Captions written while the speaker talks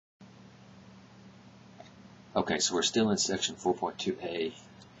Okay, so we're still in section 4.2a.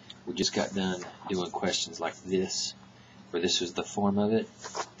 We just got done doing questions like this, where this was the form of it.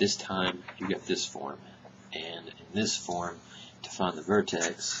 This time you got this form. And in this form, to find the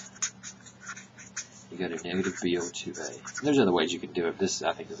vertex, you got a negative b over 2a. There's other ways you can do it. This,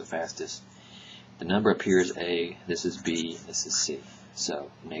 I think, is the fastest. The number up here is a, this is b, this is c.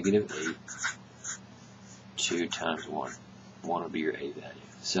 So negative 8, 2 times 1. 1 would be your a value.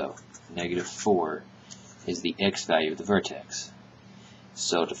 So negative 4 is the x value of the vertex.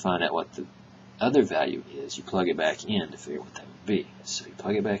 So to find out what the other value is, you plug it back in to figure out what that would be. So you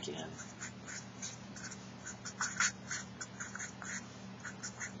plug it back in.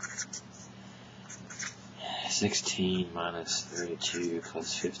 (16 minus 32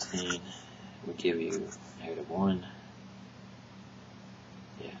 plus 15 would give you negative 1.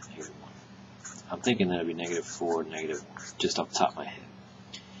 Yeah, negative 1. I'm thinking that would be negative 4, negative 1, just off the top of my head.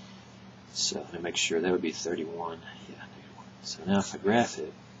 So let me make sure that would be 31. Yeah, negative 1. So now if I graph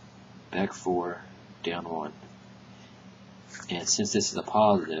it, back 4, down 1. And since this is a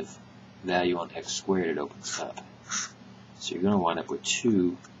positive value on x squared, it opens up. So you're going to wind up with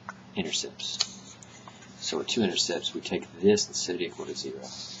 2 intercepts. So with 2 intercepts, we take this and set it equal to 0.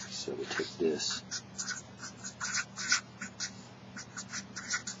 So we take this,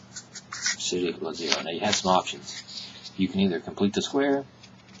 set it equal to 0. Now you have some options. You can either complete the square,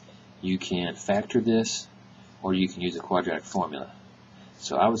 you can factor this, or you can use a quadratic formula.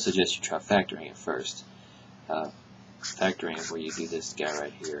 So I would suggest you try factoring it first. Factoring is where you do this guy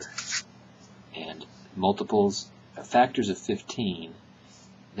right here. And multiples, factors of 15,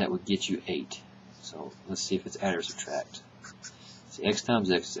 that would get you 8. So let's see if it's add or subtract. So x times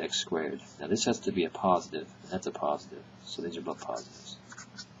x is x squared. Now this has to be a positive, and that's a positive. So these are both positives.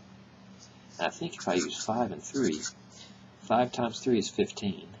 And I think if I use 5 and 3, 5 times 3 is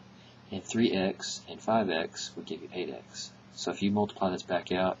 15. And 3x and 5x would give you 8x. So if you multiply this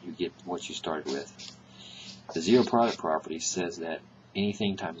back out, you get what you started with. The zero product property says that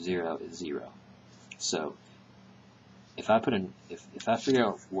anything times 0 is 0. So if I put in, if I figure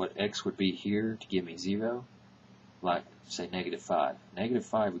out what x would be here to give me 0, like say negative 5. Negative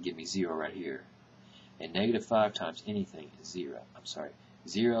 5 would give me 0 right here. And negative 5 times anything is 0. I'm sorry,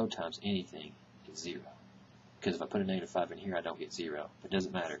 0 times anything is 0. Because if I put a negative 5 in here, I don't get 0. It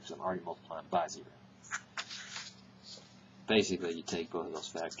doesn't matter because I'm already multiplying by 0. Basically, you take both of those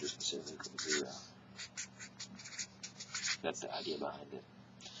factors and set them equal to 0. That's the idea behind it.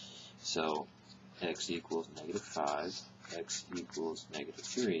 So x equals negative 5, x equals negative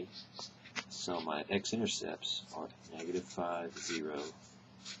 3. So my x-intercepts are negative 5, 0,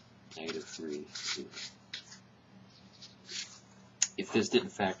 negative 3, 0. If this didn't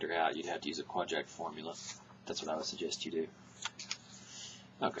factor out, you'd have to use a quadratic formula. That's what I would suggest you do.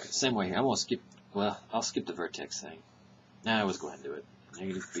 Okay, same way here. I'm going to skip, well, I'll skip the vertex thing. Now let's go ahead and do it.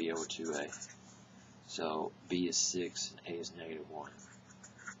 Negative b over 2a. So b is 6 and a is negative 1.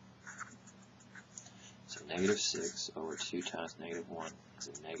 So negative 6 over 2 times negative 1 is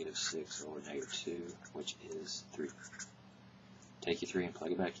a negative 6 over negative 2, which is 3. Take your 3 and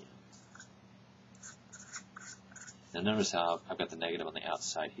plug it back in. Now notice how I've got the negative on the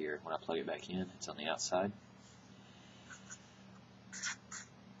outside here. When I plug it back in, it's on the outside.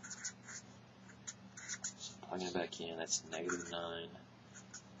 So plugging it back in, that's negative 9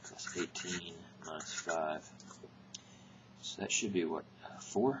 plus 18 minus 5. So that should be what,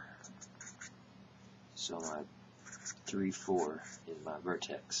 4? So my 3, 4 is my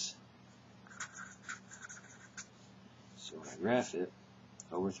vertex. So when I graph it,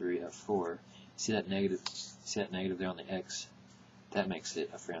 over 3, I have 4. See that negative there on the x? That makes it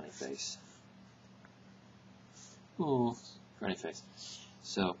a frowny face. Ooh, frowny face.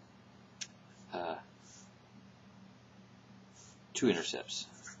 So, 2 intercepts.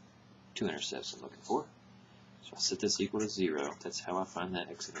 2 intercepts I'm looking for. So I set this equal to 0. That's how I find that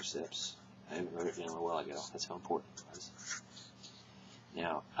x-intercepts. I haven't wrote it down a while ago. That's how important it was.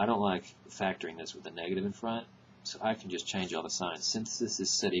 Now, I don't like factoring this with a negative in front, so I can just change all the signs. Since this is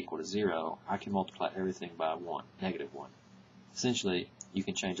set equal to 0, I can multiply everything by 1, negative 1. Essentially, you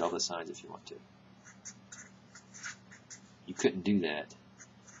can change all the signs if you want to. You couldn't do that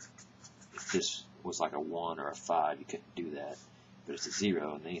if this was like a 1 or a 5. You couldn't do that. But it's a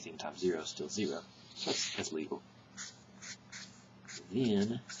 0, and anything times 0 is still 0. So that's legal.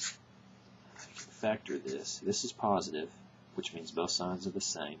 Then I can factor this. This is positive, which means both signs are the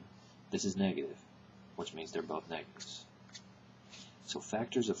same. This is negative, which means they're both negatives. So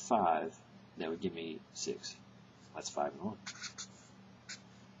factors of 5, that would give me 6. That's 5 and 1.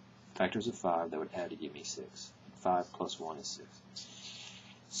 Factors of 5, that would add to give me 6. 5 plus 1 is 6.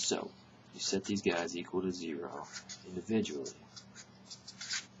 So you set these guys equal to 0 individually.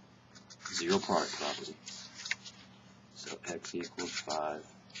 0 product property. So x equals 5,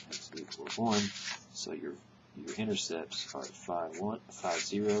 x equals 1. So your intercepts are 5, 1, 5,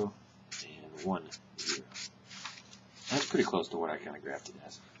 0, and 1, 0. That's pretty close to what I kind of graphed it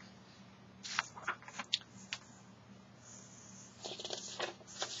as.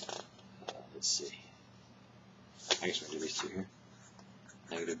 Let's see. I guess we're going to do these two here.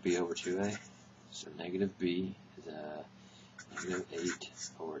 Negative b over 2a. So negative b is negative 8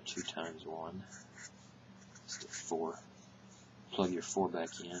 over 2 times 1. It's 4. Plug your 4 back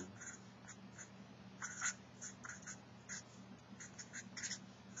in.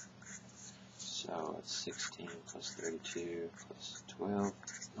 So it's 16 plus 32 plus 12.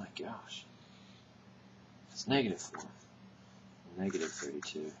 My gosh. It's negative 4. Negative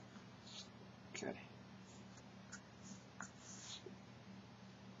 32. Okay.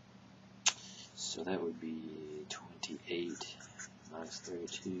 So that would be 28 minus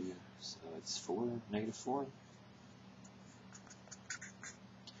 32. So it's 4, negative 4.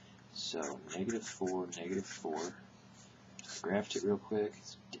 So negative 4, negative 4. Just graphed it real quick.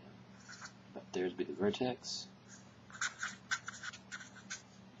 Up there's be the vertex.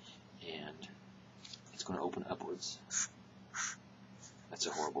 And it's going to open upwards. That's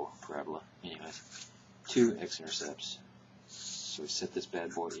a horrible parabola. Anyways, 2 x-intercepts. So we set this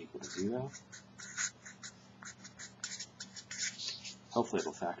bad boy equal to 0. Hopefully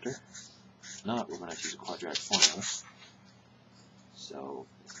it'll factor. If not, we're going to use a quadratic formula. So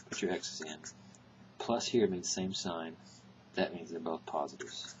put your x's in. Plus here means same sign. That means they're both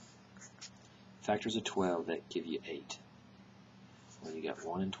positives. Factors of 12 that give you 8. Well, you got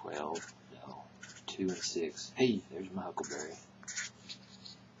 1 and 12. No. 2 and 6. Hey, there's my huckleberry.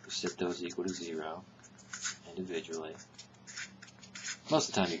 You set those equal to 0 individually. Most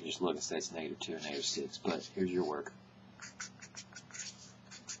of the time you can just look and say it's negative 2 and negative 6, but here's your work.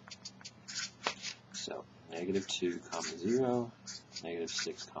 So, negative 2 comma 0, negative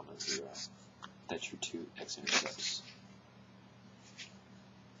 6 comma 0. That's your 2 x-intercepts.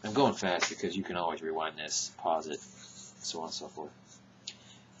 I'm going fast because you can always rewind this, pause it, so on and so forth.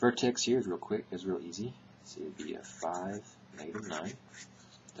 Vertex here is real quick, it's real easy. So it would be a 5, negative 9.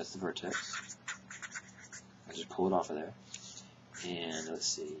 That's the vertex. I just pull it off of there. And let's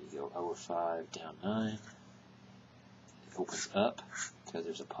see, you go over 5, down 9. It opens up because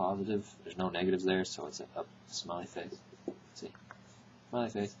there's a positive. There's no negatives there, so it's an up smiley face. Let's see, smiley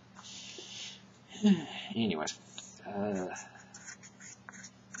face. Anyway,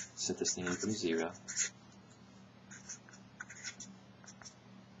 set this thing equal to 0.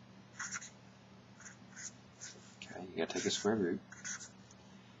 Okay, you gotta take a square root.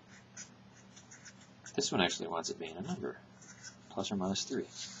 This one actually winds up being a number, plus or minus 3.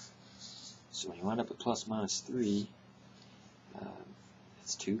 So when you wind up with plus minus 3,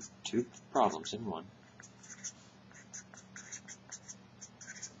 it's two problems in one.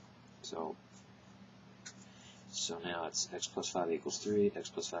 So now it's x plus 5 equals 3, x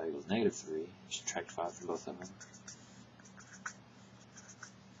plus 5 equals negative 3. You subtract 5 from both of them.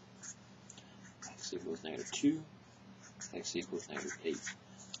 X equals negative 2, x equals negative 8.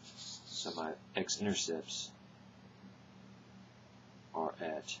 So my x-intercepts are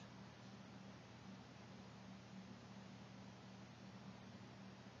at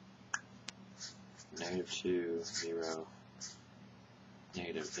negative 2, 0,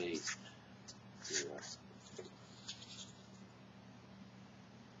 negative 8, 0.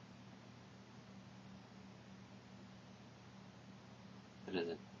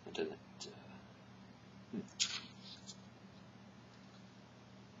 It doesn't,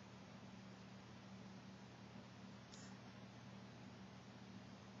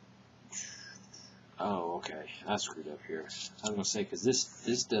 Oh, okay. I screwed up here. I was going to say, because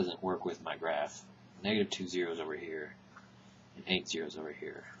this doesn't work with my graph. Negative 2 zeros over here, and 8 zeros over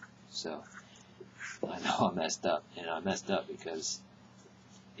here. So, I know I messed up. And I messed up because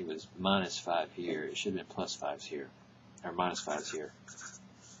it was minus 5 here. It should have been plus 5s here. Or minus 5s here.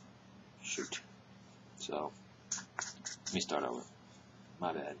 Shoot. So, let me start over.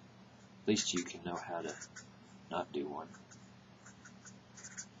 My bad. At least you can know how to not do one.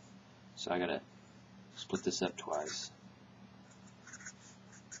 So I gotta split this up twice.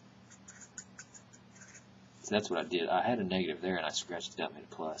 So that's what I did. I had a negative there and I scratched it out and made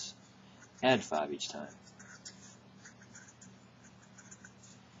a plus. Add 5 each time.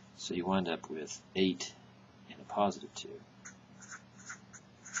 So you wind up with 8 and a positive 2.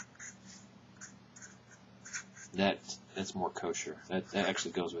 That's more kosher. That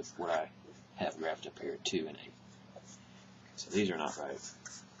actually goes with what I have graphed up here, 2 and 8. So these are not right.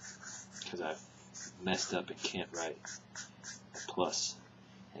 because I messed up and can't write a plus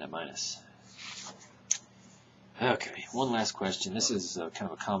and a minus. Okay, one last question. This is kind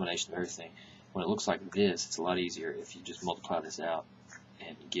of a combination of everything. When it looks like this, it's a lot easier if you just multiply this out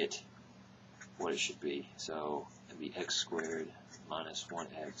and get what it should be. So it'd be x squared minus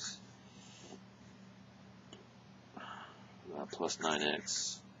 1x plus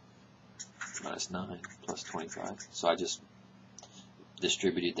 9x minus 9 plus 25. So I just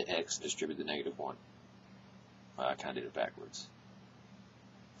distributed the x and distributed the negative 1. I kind of did it backwards.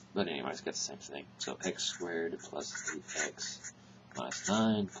 But anyway, it's got the same thing. So x squared plus 8x minus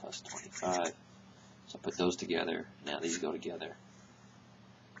 9 plus 25. So I put those together. Now these go together.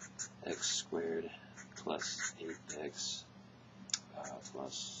 X squared plus 8x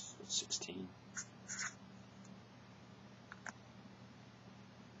plus 16.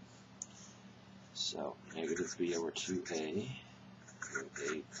 So negative 3 over 2a,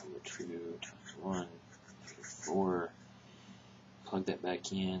 negative 8 over 2 times 1, negative 4. Plug that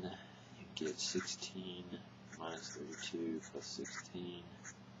back in, you get 16 minus 32 plus 16,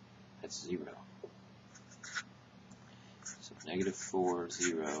 that's 0. So negative 4,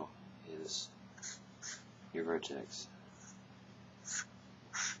 0 is your vertex.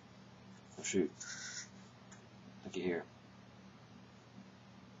 Oh shoot, looky here.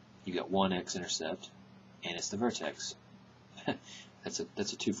 You got one X-intercept, and it's the vertex. That's a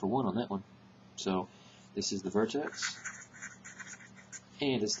 2-for-1 on that one. So this is the vertex,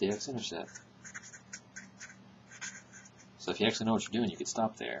 and it's the X-intercept. So if you actually know what you're doing, you could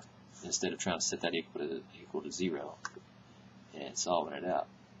stop there instead of trying to set that equal to 0 and solving it out.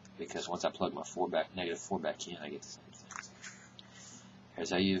 Because once I plug my negative 4 back in, I get the same thing. Here's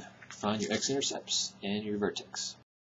how you find your X-intercepts and your vertex.